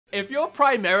If you're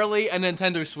primarily a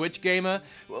Nintendo Switch gamer,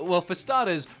 well, for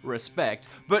starters, respect.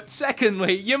 But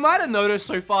secondly, you might have noticed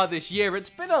so far this year, it's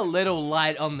been a little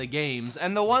light on the games,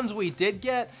 and the ones we did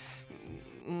get,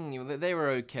 they were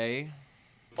okay.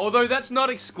 Although that's not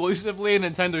exclusively a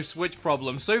Nintendo Switch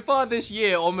problem. So far this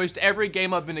year, almost every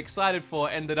game I've been excited for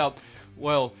ended up,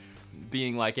 well,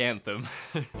 being like Anthem.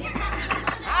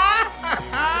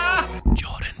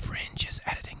 Jordan Fringe is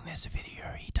editing this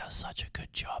video. He does such a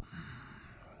good job.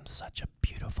 Such a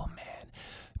beautiful man.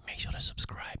 Make sure to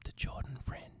subscribe to Jordan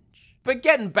Fringe. But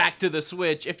getting back to the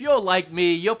Switch, if you're like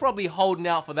me, you're probably holding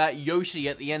out for that Yoshi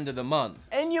at the end of the month.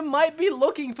 And you might be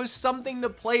looking for something to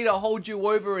play to hold you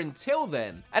over until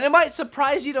then. And it might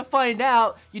surprise you to find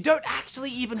out you don't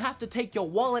actually even have to take your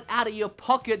wallet out of your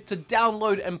pocket to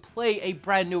download and play a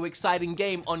brand new exciting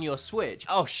game on your Switch.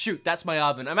 Oh shoot, that's my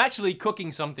oven. I'm actually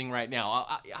cooking something right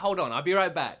now. Hold on, I'll be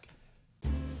right back.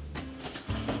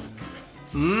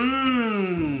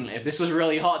 If this was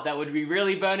really hot, that would be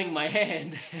really burning my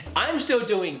hand. I'm still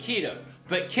doing keto,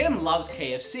 but Kim loves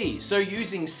KFC, so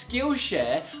using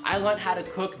Skillshare, I learned how to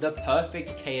cook the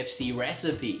perfect KFC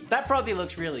recipe. That probably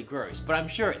looks really gross, but I'm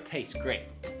sure it tastes great.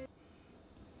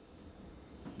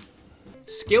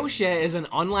 Skillshare is an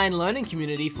online learning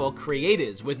community for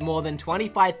creators with more than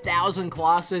 25,000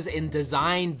 classes in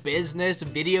design, business,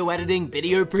 video editing,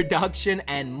 video production,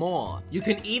 and more. You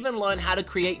can even learn how to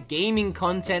create gaming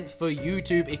content for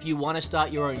YouTube if you want to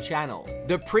start your own channel.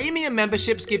 The premium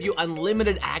memberships give you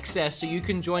unlimited access so you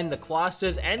can join the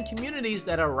classes and communities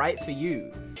that are right for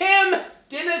you. Kim,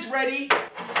 dinner's ready!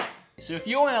 So if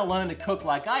you want to learn to cook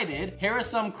like I did, here are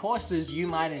some courses you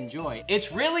might enjoy.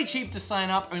 It's really cheap to sign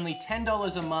up, only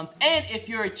 $10 a month, and if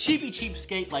you're a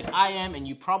cheapskate like I am, and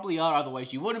you probably are,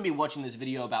 otherwise you wouldn't be watching this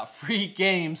video about free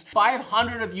games,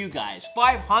 500 of you guys,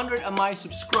 500 of my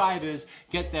subscribers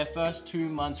get their first 2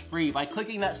 months free by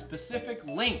clicking that specific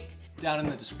link down in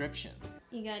the description.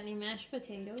 You got any mashed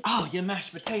potatoes? Oh, your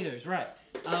mashed potatoes, right.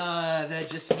 They're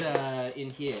just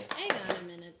in here. Hang on a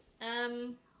minute.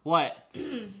 What?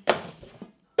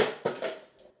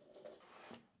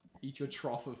 Eat your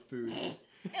trough of food.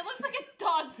 It looks like a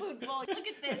dog food bowl. Look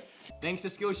at this. Thanks to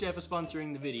Skillshare for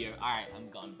sponsoring the video. Alright,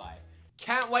 I'm gone. Bye.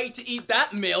 Can't wait to eat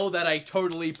that meal that I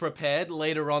totally prepared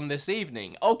later on this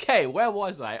evening. Okay, where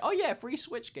was I? Oh yeah, free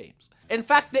Switch games. In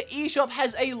fact, the eShop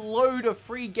has a load of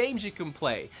free games you can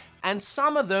play, and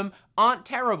some of them aren't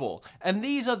terrible, and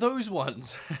these are those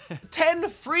ones.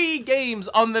 10 free games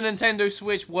on the Nintendo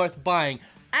Switch worth buying.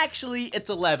 Actually, it's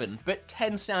 11, but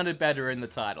 10 sounded better in the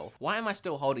title. Why am I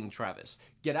still holding Travis?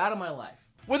 Get out of my life.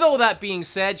 With all that being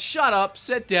said, shut up,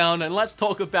 sit down, and let's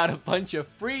talk about a bunch of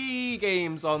free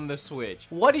games on the Switch.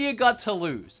 What do you got to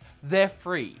lose? They're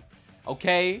free,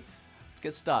 okay? Let's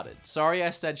get started. Sorry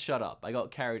I said shut up, I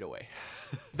got carried away.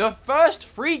 The first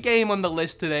free game on the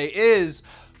list today is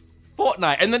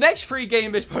Fortnite, and the next free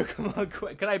game is Pokemon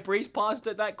Quest. Can I breeze past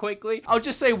it that quickly? I'll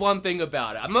just say one thing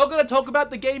about it. I'm not gonna talk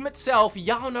about the game itself.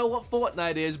 Y'all know what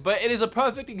Fortnite is, but it is a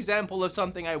perfect example of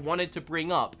something I wanted to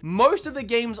bring up. Most of the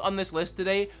games on this list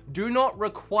today do not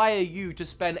require you to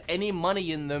spend any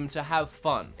money in them to have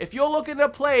fun. If you're looking to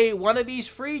play one of these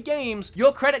free games,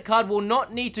 your credit card will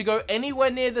not need to go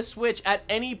anywhere near the Switch at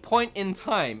any point in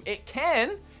time. It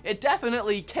can. It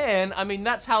definitely can. I mean,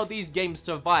 that's how these games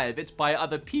survive. It's by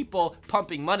other people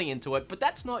pumping money into it, but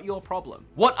that's not your problem.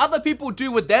 What other people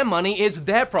do with their money is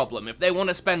their problem. If they want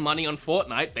to spend money on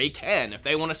Fortnite, they can. If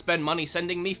they want to spend money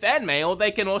sending me fan mail, they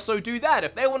can also do that.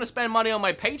 If they want to spend money on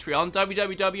my Patreon,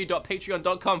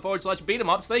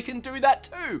 www.patreon.com/BeatEmUps, they can do that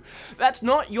too. That's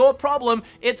not your problem,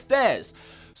 it's theirs.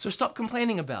 So stop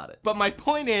complaining about it. But my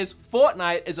point is,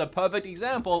 Fortnite is a perfect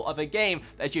example of a game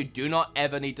that you do not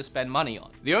ever need to spend money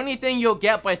on. The only thing you'll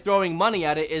get by throwing money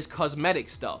at it is cosmetic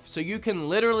stuff, so you can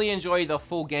literally enjoy the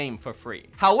full game for free.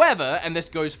 However, and this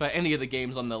goes for any of the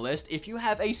games on the list, if you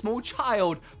have a small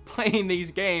child playing these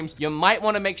games, you might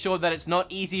want to make sure that it's not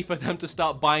easy for them to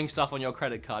start buying stuff on your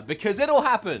credit card, because it'll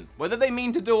happen. Whether they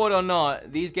mean to do it or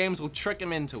not, these games will trick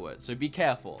them into it, so be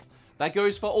careful. That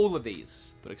goes for all of these,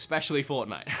 but especially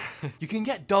Fortnite. You can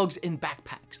get dogs in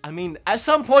backpacks. I mean, at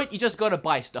some point, you just gotta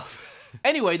buy stuff.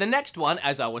 Anyway, the next one,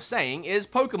 as I was saying, is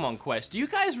Pokemon Quest. Do you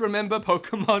guys remember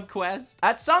Pokemon Quest?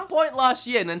 At some point last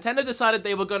year, Nintendo decided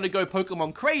they were going to go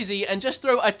Pokemon crazy and just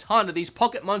throw a ton of these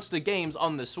Pocket Monster games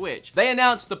on the Switch. They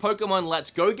announced the Pokemon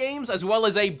Let's Go games, as well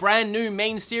as a brand new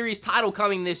main series title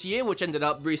coming this year, which ended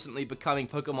up recently becoming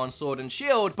Pokemon Sword and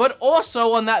Shield. But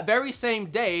also on that very same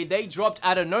day, they dropped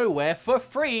out of nowhere for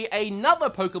free another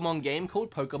Pokemon game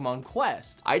called Pokemon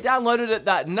Quest. I downloaded it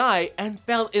that night and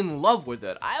fell in love with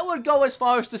it. I would go as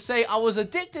far as to say I was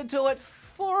addicted to it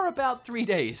for about 3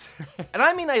 days. And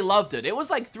I mean, I loved it. It was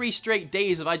like 3 straight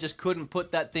days if I just couldn't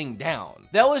put that thing down.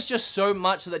 There was just so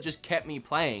much that just kept me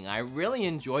playing. I really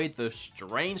enjoyed the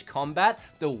strange combat,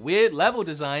 the weird level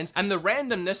designs, and the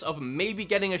randomness of maybe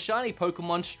getting a shiny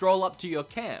Pokemon stroll up to your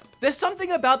camp. There's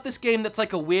something about this game that's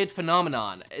like a weird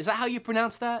phenomenon. Is that how you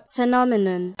pronounce that?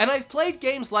 Phenomenon. And I've played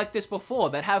games like this before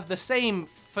that have the same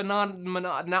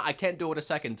phenomenon. No, I can't do it a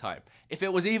second time. If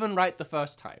it was even right the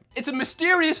first time. It's a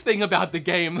mysterious thing about the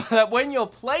game that when you're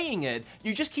playing it,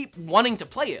 you just keep wanting to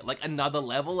play it, like another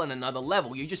level and another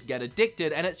level. You just get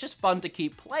addicted and it's just fun to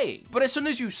keep playing. But as soon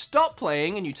as you stop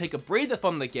playing and you take a breather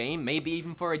from the game, maybe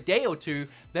even for a day or two,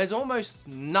 there's almost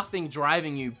nothing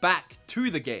driving you back to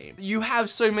the game. You have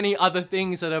so many other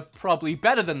things that are probably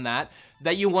better than that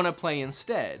you want to play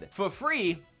instead. For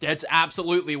free, it's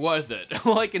absolutely worth it.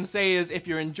 All I can say is if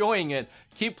you're enjoying it,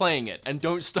 keep playing it and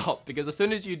don't stop, because as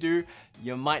soon as you do,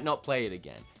 you might not play it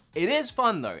again. It is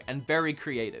fun though, and very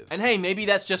creative. And hey, maybe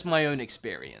that's just my own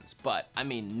experience, but I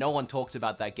mean, no one talks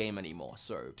about that game anymore,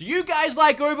 so. Do you guys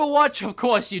like Overwatch? Of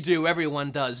course you do,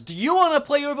 everyone does. Do you want to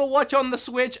play Overwatch on the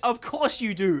Switch? Of course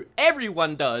you do,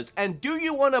 everyone does. And do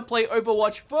you want to play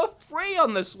Overwatch for free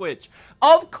on the Switch?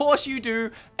 Of course you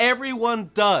do,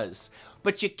 everyone does.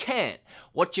 But you can't.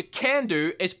 What you can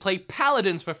do is play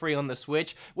Paladins for free on the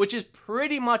Switch, which is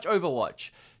pretty much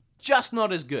Overwatch. Just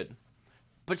not as good,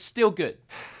 but still good.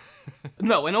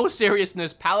 No, in all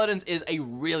seriousness, Paladins is a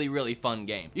really, really fun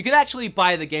game. You can actually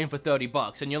buy the game for 30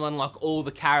 bucks and you'll unlock all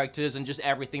the characters and just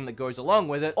everything that goes along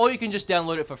with it, or you can just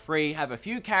download it for free, have a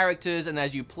few characters, and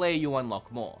as you play, you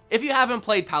unlock more. If you haven't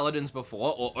played Paladins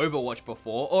before, or Overwatch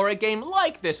before, or a game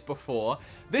like this before,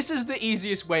 this is the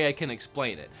easiest way I can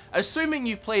explain it. Assuming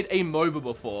you've played a MOBA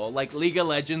before, like League of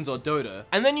Legends or Dota,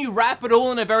 and then you wrap it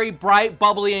all in a very bright,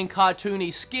 bubbly, and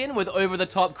cartoony skin with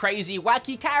over-the-top, crazy,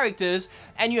 wacky characters,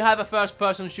 and you have a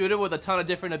first-person shooter with a ton of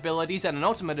different abilities and an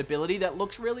ultimate ability that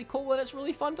looks really cool and it's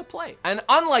really fun to play. And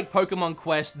unlike Pokemon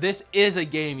Quest, this is a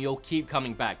game you'll keep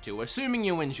coming back to, assuming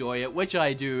you enjoy it, which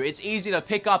I do. It's easy to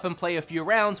pick up and play a few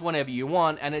rounds whenever you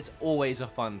want, and it's always a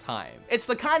fun time. It's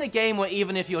the kind of game where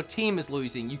even if your team is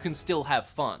losing, you can still have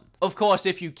fun. Of course,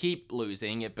 if you keep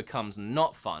losing, it becomes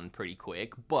not fun pretty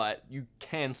quick, but you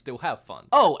can still have fun.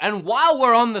 Oh, and while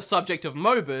we're on the subject of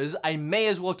MOBAs, I may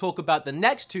as well talk about the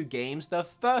next 2 games, the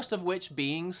first of which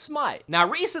being Smite. Now,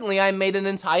 recently I made an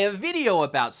entire video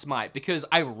about Smite because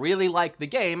I really like the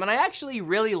game, and I actually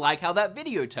really like how that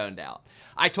video turned out.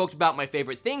 I talked about my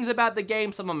favorite things about the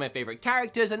game, some of my favorite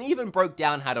characters, and even broke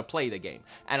down how to play the game.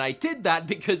 And I did that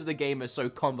because the game is so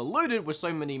convoluted with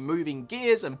so many moving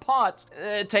gears and parts,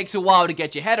 it takes a while to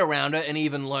get your head around it and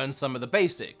even learn some of the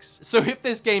basics. So if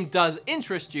this game does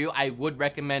interest you, I would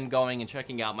recommend going and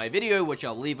checking out my video, which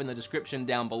I'll leave in the description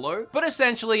down below. But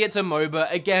essentially it's a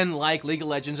MOBA, again like League of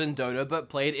Legends and Dota, but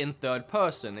played in third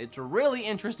person. It's a really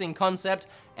interesting concept,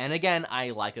 and again, I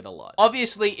like it a lot.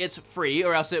 Obviously, it's free,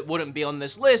 or else it wouldn't be on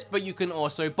this list, but you can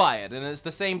also buy it. And it's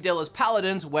the same deal as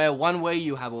Paladins, where one way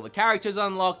you have all the characters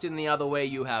unlocked, and the other way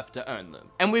you have to earn them.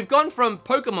 And we've gone from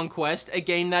Pokemon Quest, a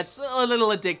game that's a little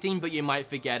addicting, but you might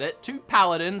forget it, to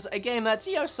Paladins, a game that's,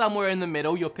 you know, somewhere in the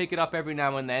middle, you'll pick it up every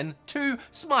now and then, to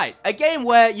Smite, a game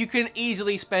where you can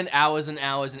easily spend hours and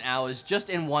hours and hours just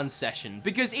in one session,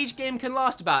 because each game can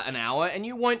last about an hour, and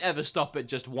you won't ever stop at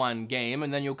just one game,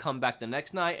 and then you'll come back the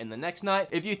next night, and the next night.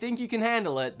 If you think you can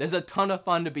handle it, there's a ton of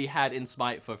fun to be had in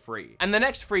Smite for free. And the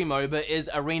next free MOBA is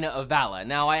Arena of Valor.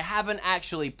 Now, I haven't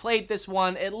actually played this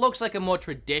one. It looks like a more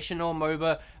traditional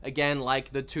MOBA, again,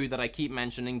 like the 2 that I keep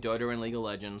mentioning, Dota and League of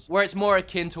Legends, where it's more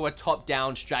akin to a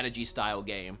top-down strategy style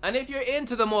game. And if you're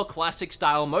into the more classic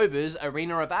style MOBAs,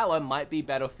 Arena of Valor might be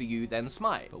better for you than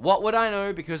Smite. But what would I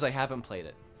know because I haven't played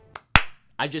it?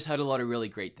 I just heard a lot of really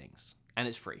great things, and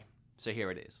it's free. So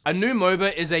here it is. A new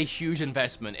MOBA is a huge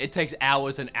investment. It takes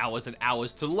hours and hours and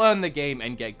hours to learn the game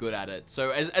and get good at it.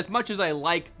 So as much as I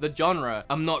like the genre,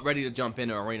 I'm not ready to jump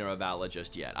into Arena of Valor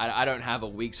just yet. I don't have a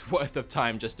week's worth of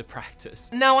time just to practice.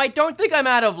 Now, I don't think I'm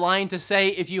out of line to say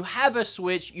if you have a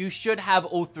Switch, you should have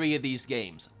all 3 of these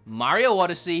games. Mario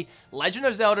Odyssey, Legend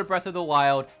of Zelda Breath of the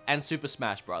Wild, and Super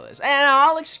Smash Bros. And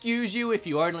I'll excuse you if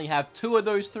you only have 2 of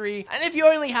those 3, and if you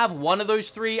only have 1 of those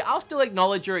 3, I'll still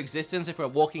acknowledge your existence if we're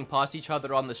walking past each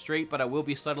other on the street, but I will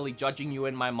be subtly judging you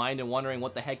in my mind and wondering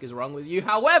what the heck is wrong with you.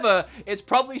 However, it's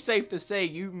probably safe to say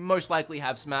you most likely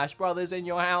have Smash Bros. In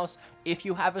your house if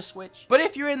you have a Switch. But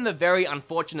if you're in the very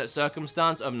unfortunate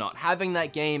circumstance of not having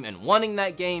that game and wanting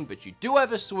that game, but you do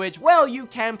have a Switch, well, you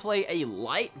can play a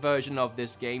light version of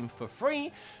this game for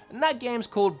free, and that game's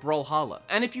called Brawlhalla.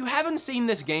 And if you haven't seen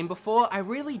this game before, I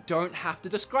really don't have to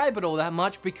describe it all that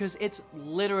much because it's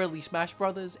literally Smash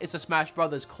Brothers. It's a Smash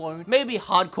Brothers clone. Maybe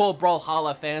hardcore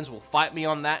Brawlhalla fans will fight me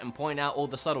on that and point out all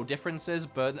the subtle differences,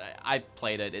 but I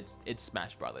played it. It's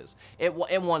Smash Brothers. It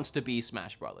wants to be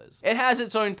Smash Brothers. It has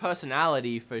its own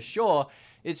personality for sure.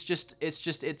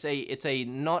 It's a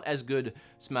not as good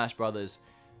Smash Brothers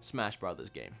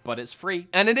game, but it's free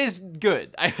and it is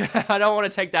good. I don't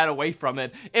want to take that away from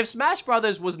it. If Smash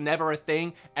Brothers was never a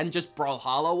thing and just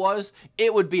Brawlhalla was,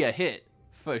 it would be a hit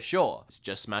for sure. It's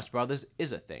just Smash Brothers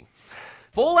is a thing.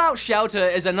 Fallout Shelter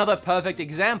is another perfect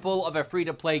example of a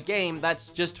free-to-play game that's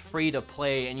just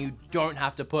free-to-play and you don't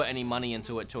have to put any money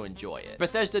into it to enjoy it.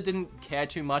 Bethesda didn't care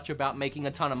too much about making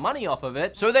a ton of money off of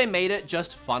it, so they made it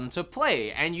just fun to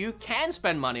play, and you can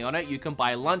spend money on it. You can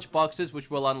buy lunch boxes,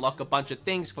 which will unlock a bunch of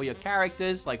things for your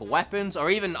characters, like weapons, or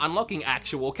even unlocking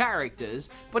actual characters,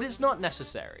 but it's not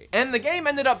necessary. And the game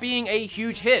ended up being a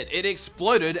huge hit. It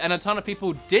exploded, and a ton of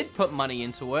people did put money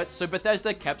into it, so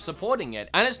Bethesda kept supporting it.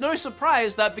 And it's no surprise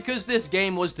that because this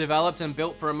game was developed and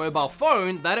built for a mobile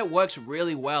phone, that it works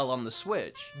really well on the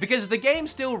Switch. Because the game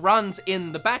still runs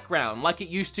in the background like it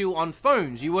used to on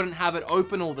phones. You wouldn't have it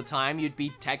open all the time, you'd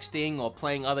be texting or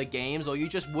playing other games, or you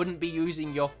just wouldn't be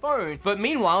using your phone. But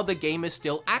meanwhile, the game is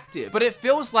still active. But it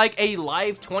feels like a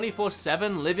live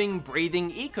 24/7 living,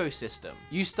 breathing ecosystem.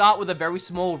 You start with a very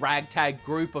small ragtag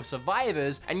group of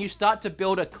survivors, and you start to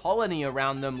build a colony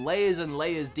around them, layers and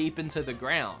layers deep into the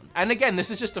ground. And again,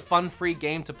 this is just a fun, free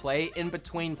game to play in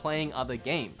between playing other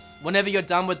games. Whenever you're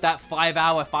done with that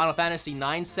 5-hour Final Fantasy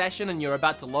IX session and you're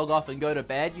about to log off and go to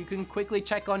bed, you can quickly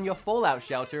check on your Fallout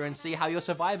Shelter and see how your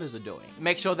survivors are doing.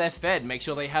 Make sure they're fed, make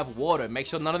sure they have water, make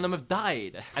sure none of them have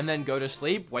died, and then go to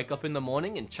sleep, wake up in the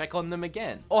morning, and check on them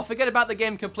again. Or forget about the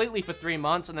game completely for 3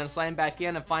 months and then sign back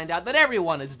in and find out that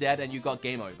everyone is dead and you got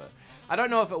game over. I don't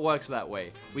know if it works that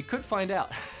way. We could find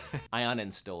out. I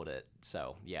uninstalled it,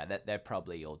 so yeah, they're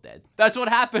probably all dead. That's what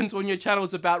happens when your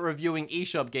channel's about reviewing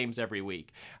eShop games every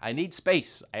week. I need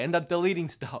space. I end up deleting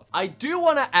stuff. I do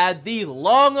want to add the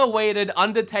long-awaited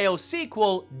Undertale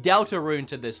sequel, Deltarune,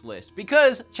 to this list,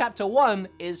 because Chapter 1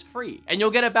 is free, and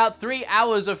you'll get about 3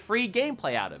 hours of free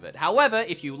gameplay out of it. However,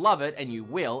 if you love it, and you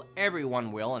will,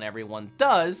 everyone will, and everyone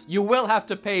does, you will have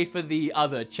to pay for the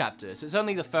other chapters. It's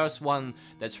only the first one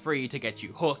that's free to get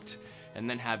you hooked, and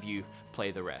then have you play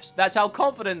the rest. That's how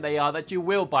confident they are that you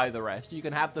will buy the rest. You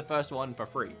can have the first one for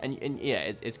free. And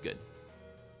yeah, it's good.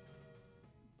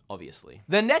 Obviously.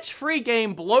 The next free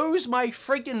game blows my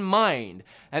freaking mind,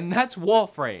 and that's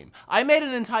Warframe. I made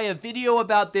an entire video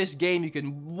about this game. You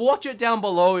can watch it down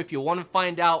below if you want to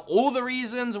find out all the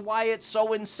reasons why it's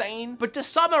so insane. But to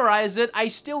summarize it, I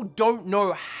still don't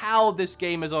know how this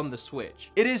game is on the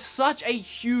Switch. It is such a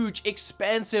huge,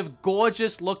 expansive,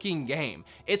 gorgeous looking game.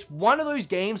 It's one of those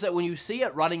games that when you see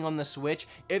it running on the Switch,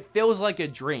 it feels like a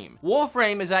dream.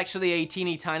 Warframe is actually a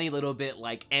teeny tiny little bit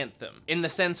like Anthem, in the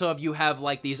sense of you have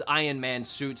like these Iron Man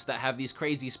suits that have these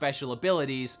crazy special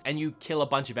abilities, and you kill a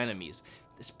bunch of enemies.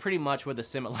 It's pretty much where the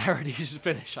similarities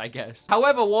finish, I guess.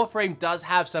 However, Warframe does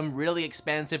have some really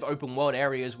expansive open world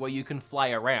areas where you can fly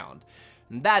around.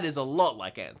 And that is a lot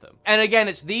like Anthem. And again,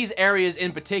 it's these areas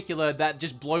in particular that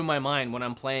just blow my mind when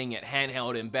I'm playing it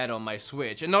handheld in bed on my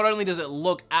Switch. And not only does it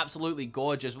look absolutely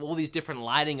gorgeous with all these different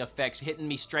lighting effects hitting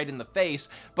me straight in the face,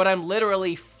 but I'm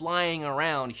literally flying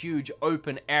around huge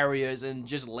open areas and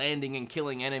just landing and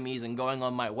killing enemies and going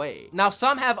on my way. Now,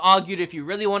 some have argued if you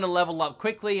really want to level up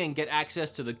quickly and get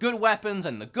access to the good weapons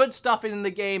and the good stuff in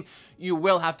the game, you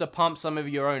will have to pump some of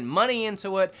your own money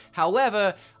into it.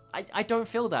 However, I don't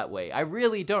feel that way. I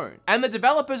really don't. And the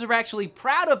developers are actually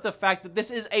proud of the fact that this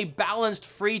is a balanced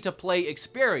free-to-play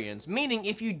experience, meaning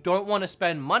if you don't want to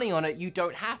spend money on it, you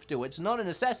don't have to. It's not a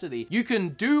necessity. You can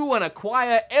do and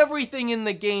acquire everything in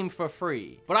the game for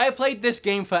free. But I played this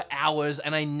game for hours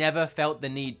and I never felt the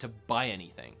need to buy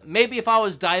anything. Maybe if I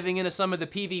was diving into some of the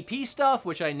PvP stuff,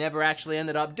 which I never actually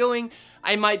ended up doing,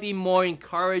 I might be more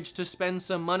encouraged to spend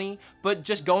some money, but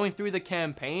just going through the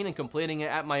campaign and completing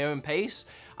it at my own pace,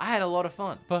 I had a lot of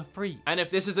fun for free. And if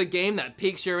this is a game that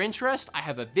piques your interest, I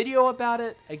have a video about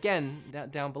it, again,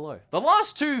 down below. The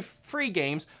last 2 free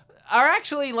games are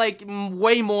actually like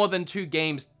way more than 2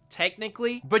 games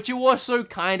technically, but you also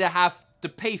kind of have to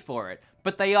pay for it,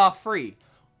 but they are free.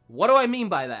 What do I mean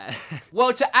by that?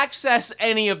 Well, to access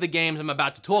any of the games I'm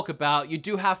about to talk about, you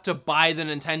do have to buy the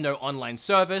Nintendo Online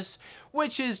service,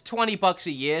 which is 20 bucks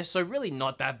a year, so really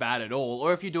not that bad at all.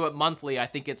 Or if you do it monthly, I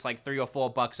think it's like 3 or 4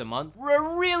 bucks a month. A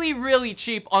really, really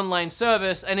cheap online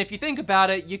service, and if you think about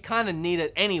it, you kind of need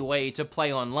it anyway to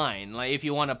play online. Like if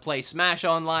you want to play Smash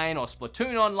online, or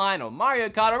Splatoon online, or Mario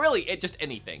Kart, or really just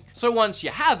anything. So once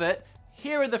you have it,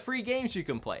 here are the free games you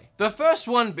can play. The first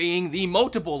one being the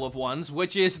multiple of ones,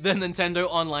 which is the Nintendo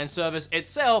Online service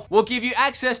itself, will give you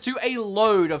access to a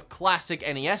load of classic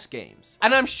NES games.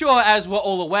 And I'm sure, as we're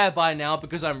all aware by now,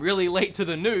 because I'm really late to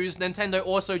the news, Nintendo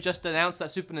also just announced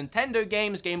that Super Nintendo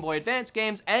games, Game Boy Advance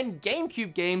games, and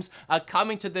GameCube games are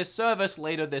coming to this service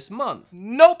later this month.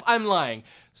 Nope, I'm lying.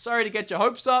 Sorry to get your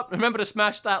hopes up. Remember to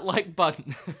smash that like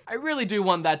button. I really do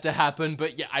want that to happen,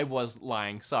 but yeah, I was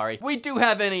lying, sorry. We do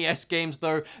have NES games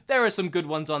though. There are some good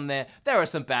ones on there. There are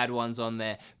some bad ones on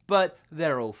there, but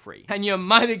they're all free. And you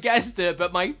might have guessed it,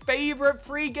 but my favorite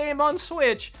free game on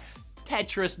Switch,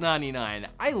 Tetris 99.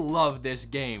 I love this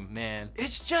game, man.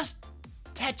 It's just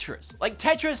Tetris. Like,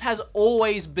 Tetris has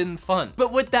always been fun,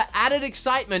 but with the added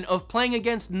excitement of playing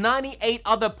against 98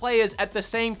 other players at the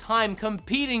same time,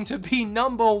 competing to be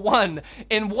 #1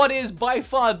 in what is by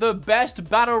far the best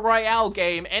battle royale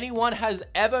game anyone has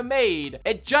ever made,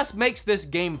 it just makes this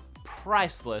game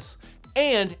priceless,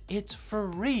 and it's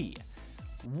free.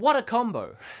 What a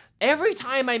combo. Every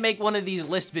time I make one of these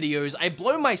list videos, I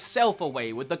blow myself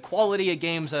away with the quality of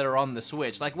games that are on the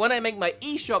Switch. Like when I make my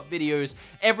eShop videos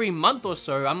every month or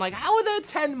so, I'm like, how are there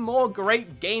 10 more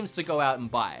great games to go out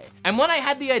and buy? And when I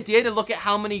had the idea to look at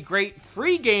how many great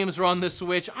free games were on the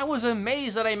Switch, I was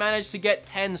amazed that I managed to get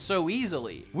 10 so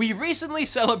easily. We recently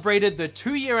celebrated the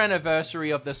 2-year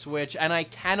anniversary of the Switch, and I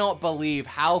cannot believe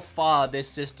how far this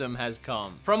system has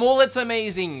come. From all its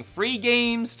amazing free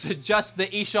games to just the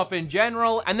eShop in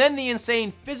general, and then the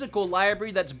insane physical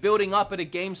library that's building up at a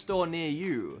game store near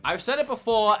you. I've said it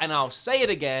before and I'll say it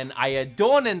again, I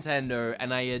adore Nintendo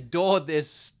and I adore this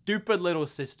stupid little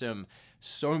system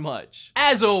so much.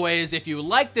 As always, if you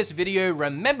like this video,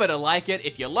 remember to like it.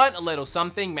 If you learned a little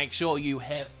something, make sure you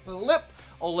hit flip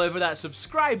all over that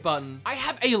subscribe button. I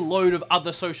have a load of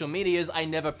other social medias I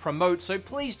never promote, so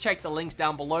please check the links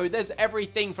down below. There's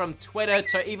everything from Twitter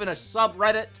to even a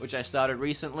subreddit, which I started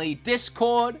recently.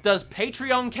 Discord. Does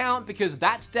Patreon count? Because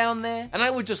that's down there. And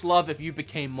I would just love if you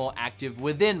became more active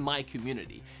within my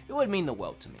community. It would mean the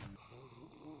world to me.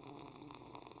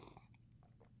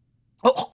 Oh.